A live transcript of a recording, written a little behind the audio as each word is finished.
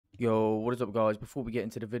Yo, what is up guys? Before we get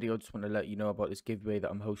into the video, I just want to let you know about this giveaway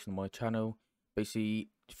that I'm hosting on my channel. Basically,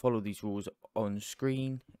 to follow these rules on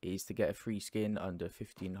screen is to get a free skin under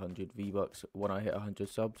 1500 V-Bucks. When I hit 100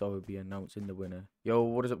 subs, I will be announcing the winner. Yo,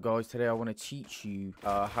 what is up guys? Today I want to teach you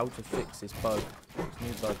how to fix this bug. This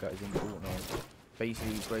new bug that is in Fortnite.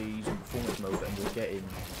 Basically, it's where you're using performance mode and you're getting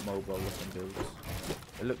mobile looking builds.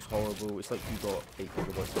 It looks horrible. It's like you've got 8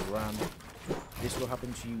 gigabytes of RAM. This will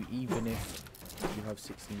happen to you even if you have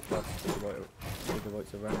 16 plus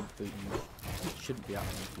gigabytes of RAM, but you shouldn't be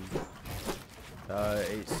happening to you.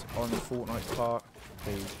 It's on Fortnite part.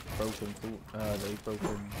 They've broken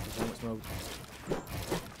performance mode.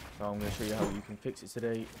 So I'm going to show you how you can fix it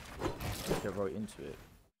today. Let's get right into it.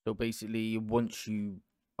 So basically, once you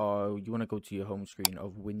want to go to your home screen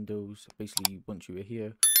of Windows. Basically, once you are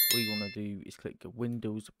here, all you want to do is click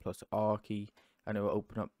Windows plus R key, and it will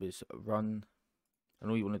open up this run. And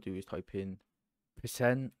all you want to do is type in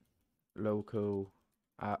 %local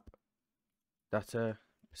app data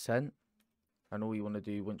 %. And all you want to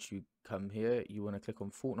do once you come here, you want to click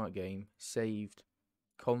on Fortnite game, saved,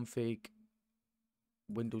 config,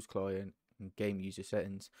 Windows client, and game user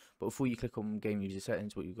settings. But before you click on game user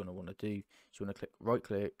settings, what you're going to want to do is you want to right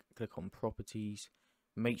click on properties,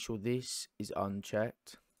 make sure this is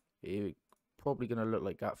unchecked. It's probably going to look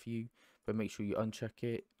like that for you, but make sure you uncheck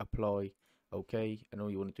it, apply, okay, and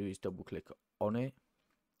all you want to do is double click on it.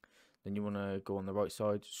 Then you want to go on the right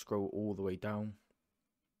side, scroll all the way down,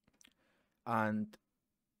 and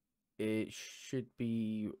it should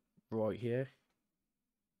be right here.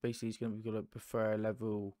 Basically, it's going to be prefer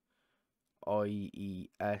level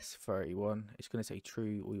IES 31. It's going to say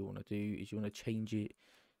true. All you want to do is you want to change it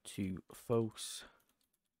to false,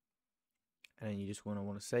 and then you just want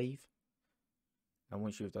to save. And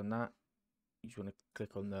once you've done that, you just want to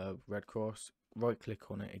click on the red cross, right click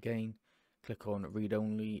on it again, click on read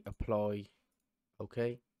only, apply,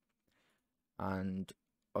 okay, and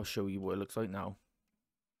I'll show you what it looks like now.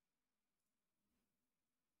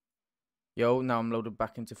 Yo, now I'm loaded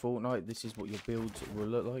back into Fortnite. This is what your builds will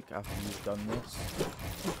look like after you've done this.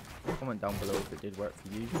 Comment down below if it did work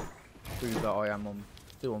for you. Prove that I am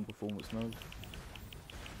still on performance mode.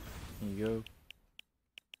 Here you go.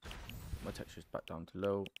 My texture's back down to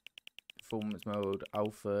low. Performance mode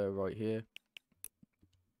alpha right here.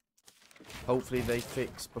 Hopefully they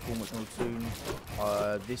fix performance mode soon.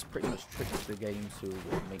 This pretty much tricks the game, so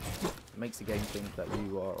it makes the game think that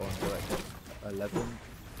you are on DirectX 11.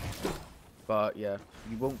 But yeah,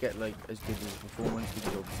 you won't get like as good as performance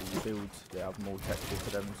because obviously your builds, they have more texture to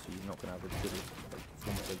them, so you're not gonna have as good as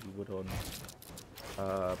performance as you would on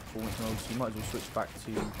performance mode. So you might as well switch back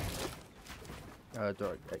to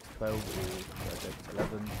DirectX 12 or DirectX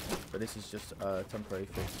 11. But this is just a temporary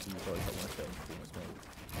fix for you guys that want to set in performance mode.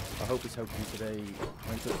 I hope it's helped you today.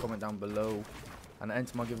 Make sure to comment down below and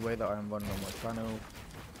enter my giveaway that I am running on my channel.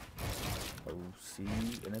 I will see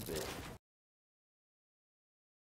you in a bit.